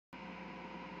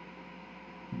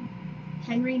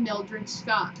Henry Mildred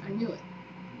Scott. I knew it.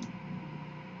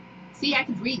 See, I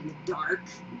could read in the dark.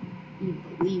 You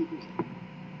believe me.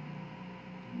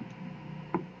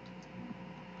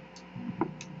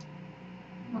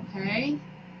 Okay.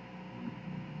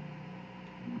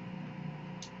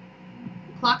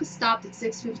 The clock is stopped at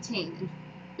 6:15 in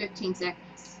 15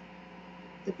 seconds.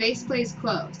 The faceplate is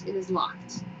closed. It is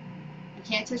locked. I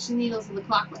can't touch the needles of the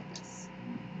clock like this.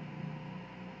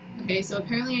 Okay, so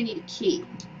apparently I need a key.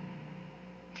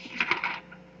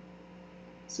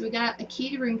 So we got a key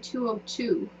to room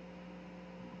 202,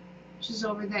 which is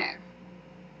over there.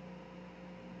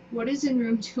 What is in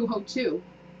room 202?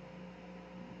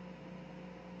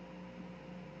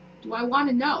 Do I want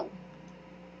to know?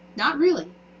 Not really.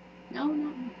 No,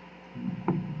 not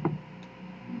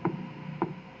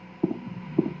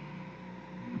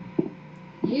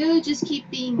really. You just keep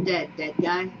being dead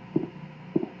guy.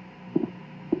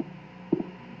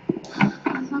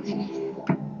 Okay.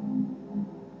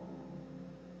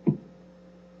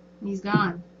 He's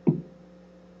gone.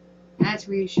 That's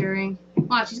reassuring.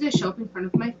 Watch, he's gonna show up in front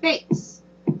of my face.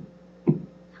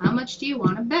 How much do you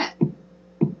want to bet?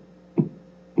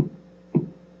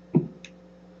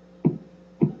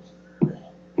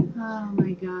 Oh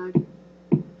my god.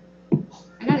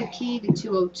 I got a key to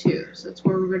 202, so that's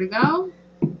where we're gonna go.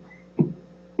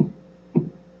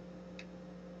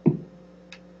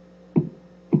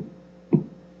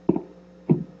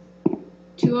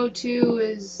 .202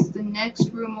 is the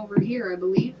next room over here, I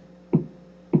believe. At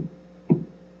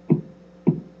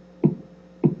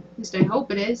least I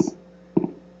hope it is.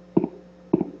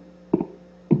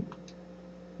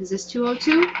 Is this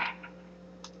 202?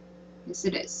 Yes,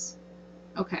 it is.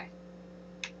 Okay.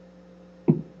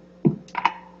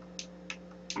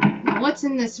 Now, what's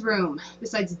in this room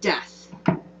besides death?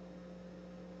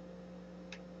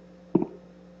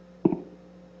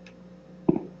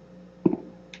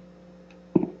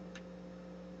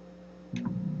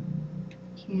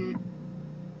 Can't.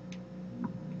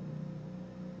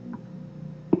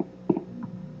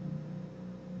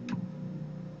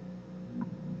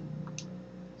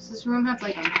 Does this room have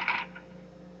like a...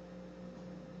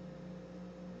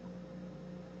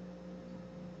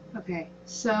 Okay,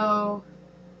 so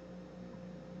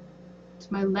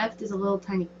to my left is a little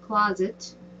tiny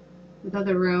closet with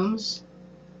other rooms.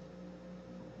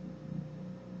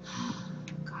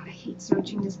 God, I hate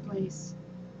searching this place.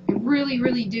 I really,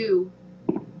 really do.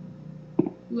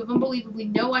 You have unbelievably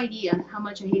no idea how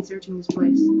much I hate searching this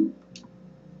place.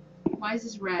 Why is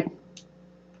this red?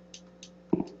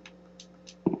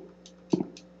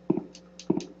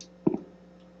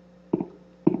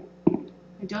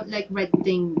 I don't like red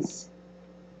things.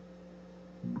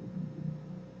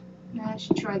 I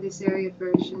should try this area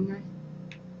first, shouldn't I?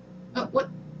 Oh, what?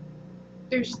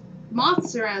 There's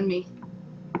moths around me.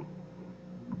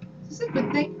 Is this a good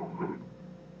thing?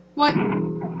 What?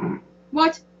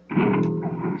 What?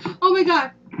 Oh my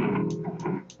god!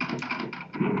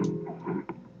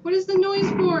 What is the noise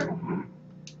for?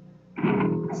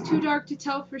 It's too dark to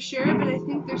tell for sure, but I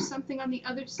think there's something on the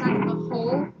other side of the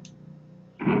hole.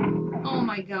 Oh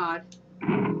my god.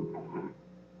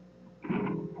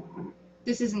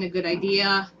 This isn't a good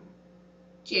idea.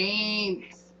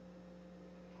 James.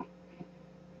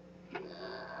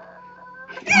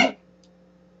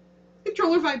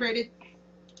 Controller vibrated.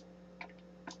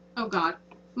 Oh god.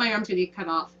 My arm's gonna get cut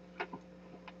off.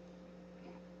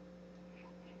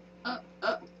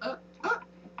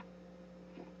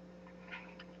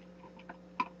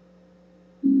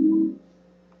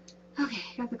 Okay,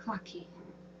 got the clock key.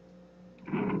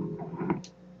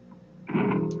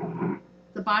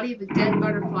 The body of a dead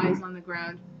butterfly is on the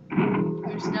ground.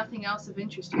 There's nothing else of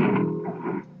interest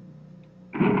here.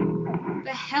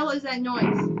 The hell is that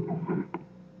noise?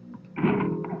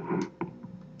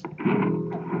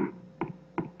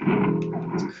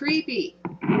 It's creepy.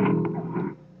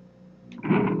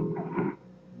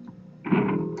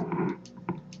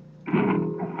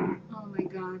 Oh my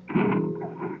god.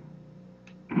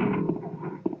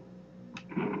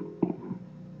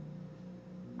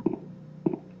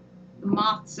 The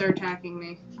moths are attacking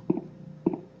me.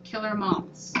 Killer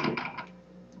moths.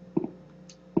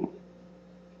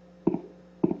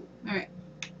 Alright.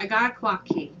 I got a clock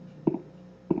key.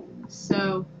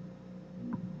 So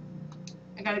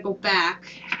I gotta go back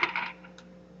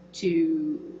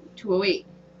to 208.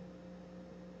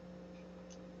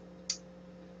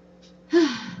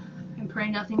 And pray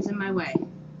nothing's in my way.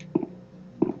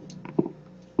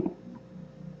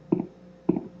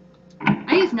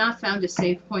 I have not found a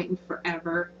save point in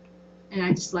forever, and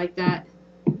I just like that.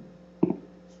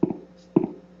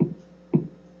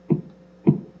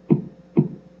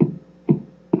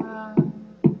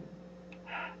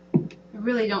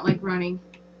 really don't like running,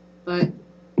 but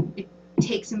it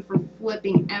takes him for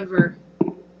flipping ever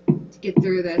to get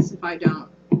through this if I don't.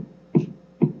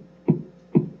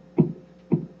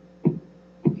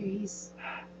 Okay, he's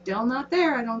still not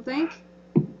there, I don't think.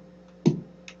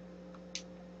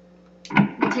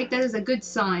 We'll take that as a good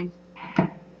sign.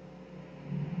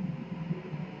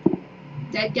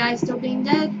 Dead guy still being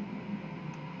dead?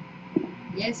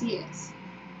 Yes, he is.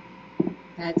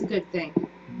 That's a good thing.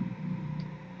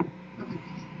 Okay.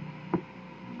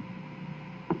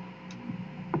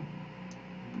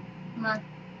 Come on.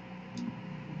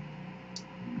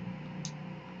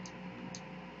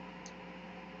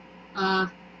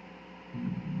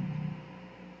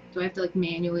 Do I have to like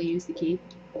manually use the key?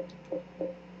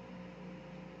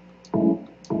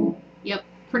 Yep,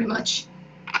 pretty much.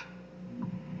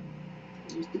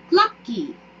 Use the clock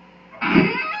key.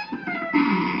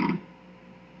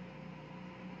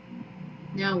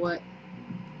 Now what?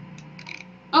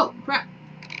 Oh, crap.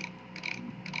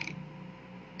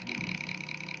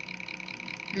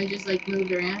 I just like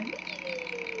moved around.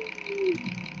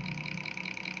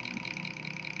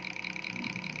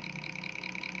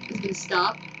 It's gonna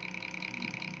stop.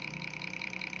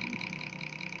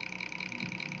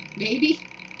 Maybe?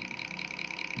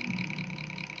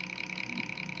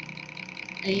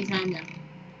 Anytime now.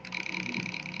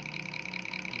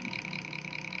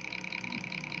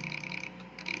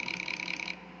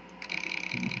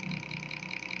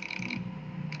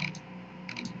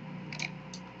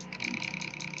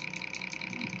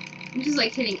 I'm just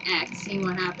like hitting X, seeing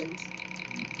what happens.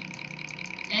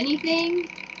 Anything?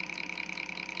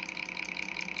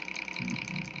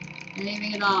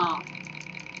 Anything at all?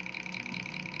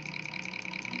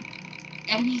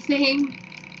 Anything?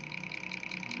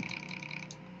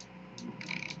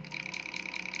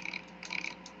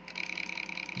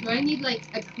 Do I need like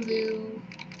a clue?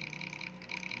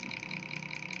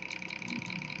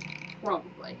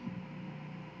 Probably.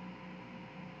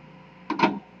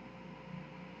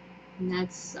 And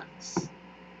that sucks.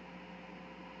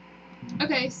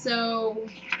 Okay, so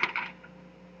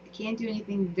I can't do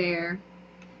anything there.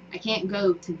 I can't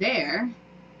go to there.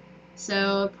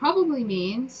 So it probably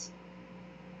means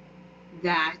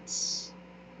that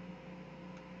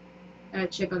I gotta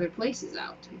check other places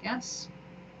out, I guess.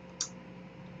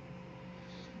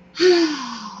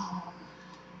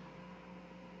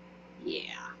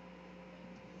 Yeah.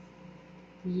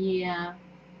 Yeah.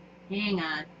 Hang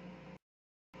on.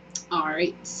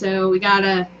 Alright, so we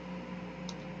gotta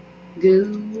go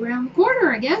around the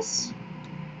corner, I guess.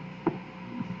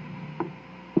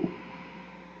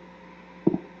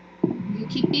 You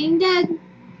keep being dead.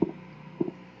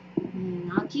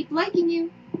 And I'll keep liking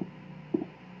you.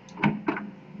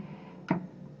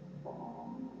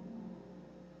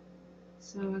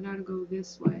 So I gotta go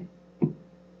this way.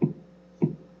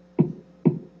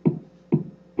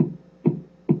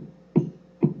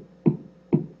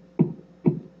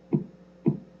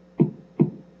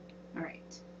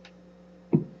 Alright.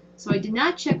 So I did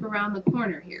not check around the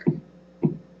corner here.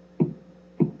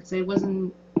 Because I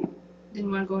didn't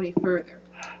want to go any further.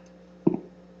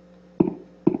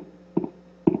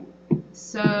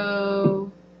 So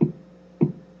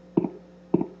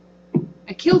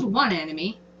I killed one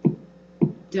enemy.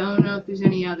 Don't know if there's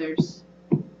any others.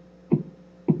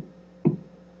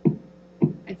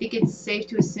 I think it's safe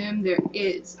to assume there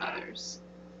is others.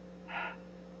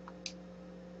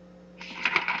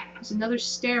 There's another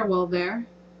stairwell there.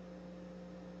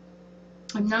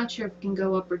 I'm not sure if it can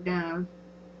go up or down.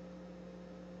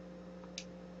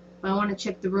 But I want to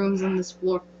check the rooms on this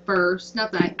floor first.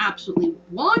 Not that I absolutely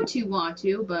want to,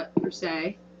 but per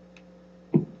se.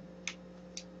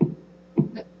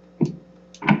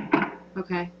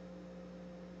 Okay.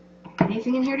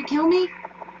 Anything in here to kill me?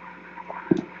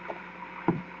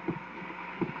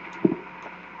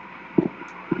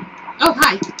 Oh,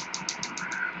 hi!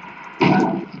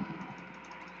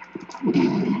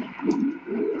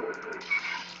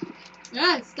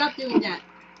 Ah, stop doing that.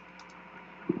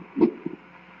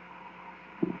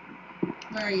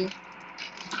 Where are you?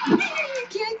 I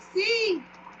can't see!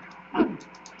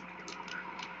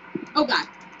 Oh, God.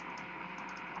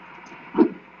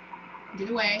 Get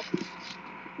away.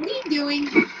 What are you doing?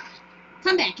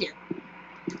 Come back here.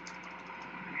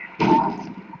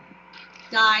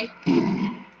 Die.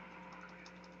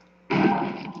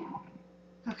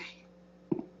 Okay.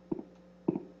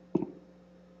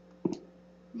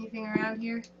 Anything around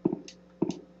here?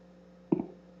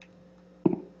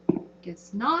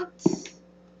 Guess not.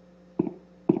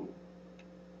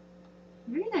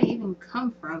 Where did I even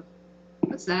come from?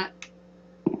 What's that?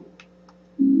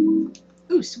 Ooh,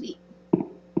 sweet.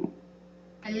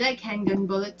 I like handgun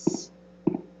bullets.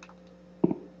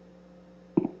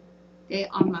 They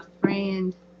are my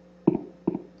friend.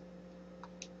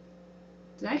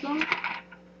 Did I go?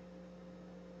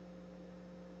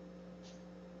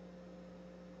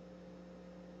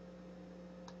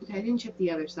 Okay, I didn't check the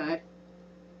other side.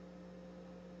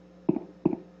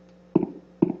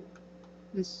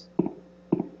 This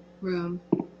room.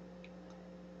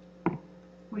 What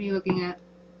are you looking at?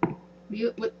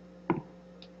 What?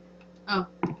 Oh.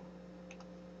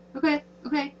 Okay,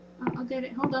 okay. I'll get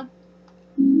it. Hold on.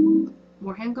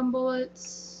 More handgun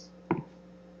bullets.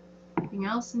 Anything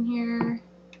else in here?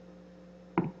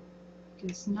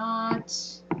 Guess not.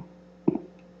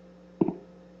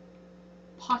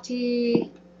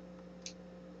 Potty.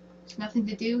 There's nothing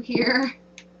to do here.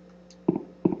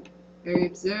 Very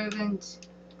observant.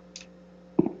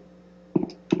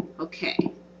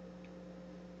 Okay.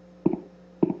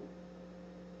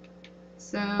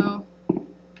 So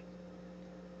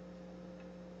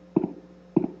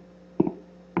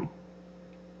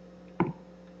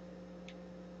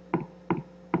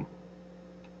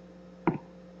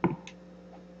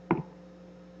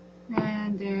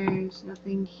and there's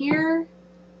nothing here.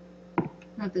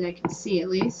 Not that I can see, at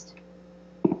least.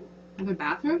 Another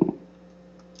bathroom?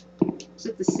 Is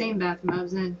it the same bathroom I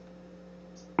was in?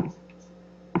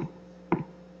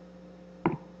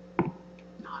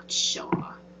 Not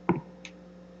sure.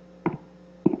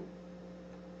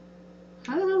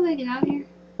 How the hell did I get out of here?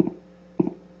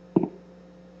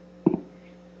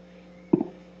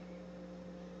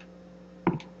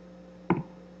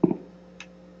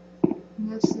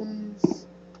 And this is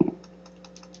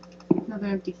another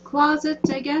empty closet,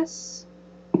 I guess.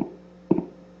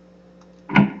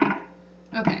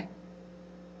 Okay.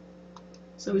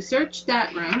 So we searched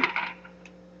that room.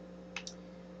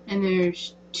 And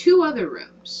there's 2 other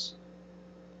rooms.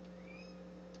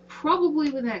 Probably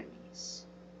with enemies.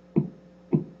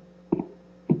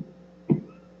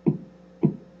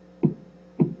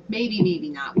 Maybe, maybe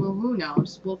not. Well, who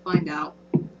knows? We'll find out.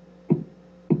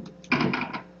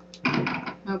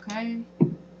 Okay.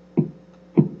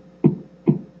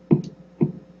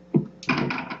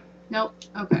 Nope.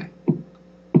 Okay.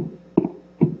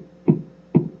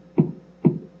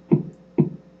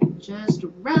 Just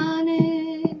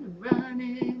running,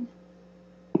 running.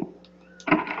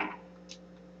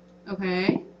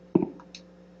 Okay.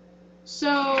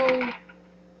 So,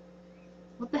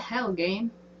 what the hell,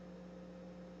 game?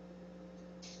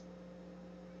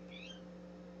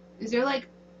 Is there like,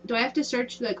 do I have to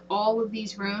search like all of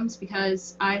these rooms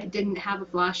because I didn't have a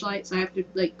flashlight, so I have to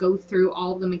like go through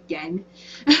all of them again?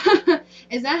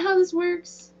 Is that how this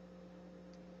works?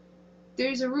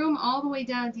 There's a room all the way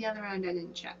down at the other end I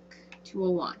didn't check.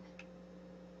 201.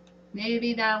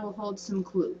 Maybe that will hold some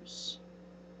clues.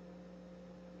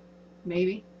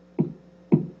 Maybe.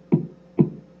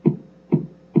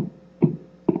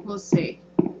 We'll see.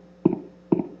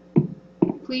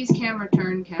 Please camera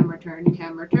turn, camera turn,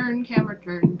 camera turn, camera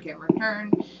turn, camera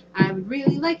turn. I would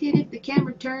really like it if the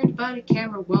camera turned, but a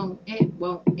camera won't. It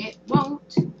won't. It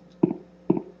won't.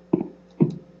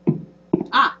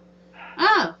 Ah!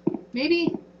 Oh!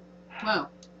 Maybe. Whoa.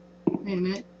 Wait a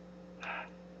minute.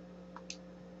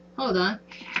 Hold on.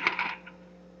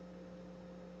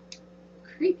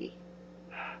 Creepy.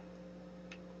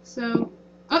 So.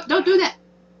 Oh, don't do that!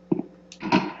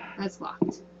 That's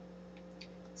locked.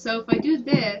 So if I do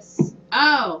this,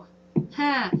 oh,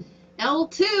 ha,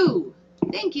 L2.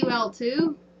 Thank you,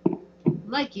 L2.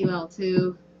 Like you,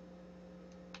 L2.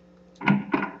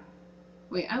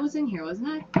 Wait, I was in here,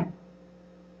 wasn't I?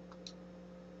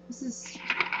 This is,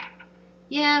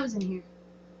 yeah, I was in here.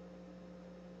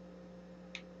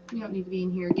 You don't need to be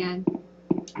in here again.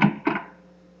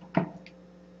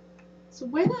 So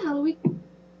where the hell are we?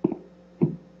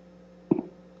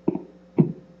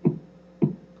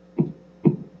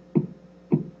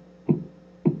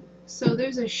 So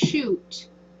there's a chute.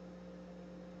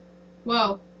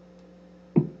 Whoa.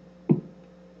 I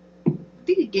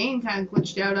think the game kind of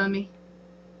glitched out on me.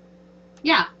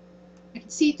 Yeah. I can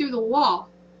see through the wall.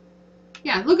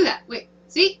 Yeah, look at that. Wait.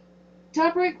 See?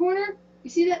 Top right corner? You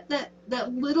see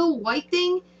that little white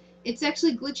thing? It's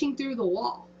actually glitching through the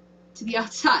wall to the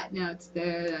outside. Now it's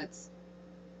there.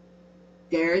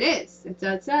 There it is. It's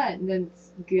outside. And then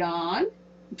it's gone.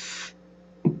 Pfft.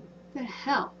 What the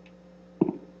hell?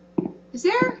 Is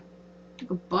there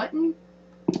like a button?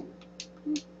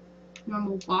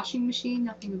 Normal washing machine,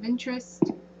 nothing of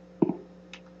interest.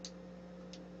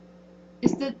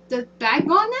 Is the bag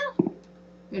gone now?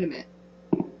 Wait a minute.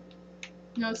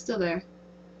 No, it's still there.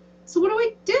 So what do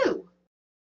we do?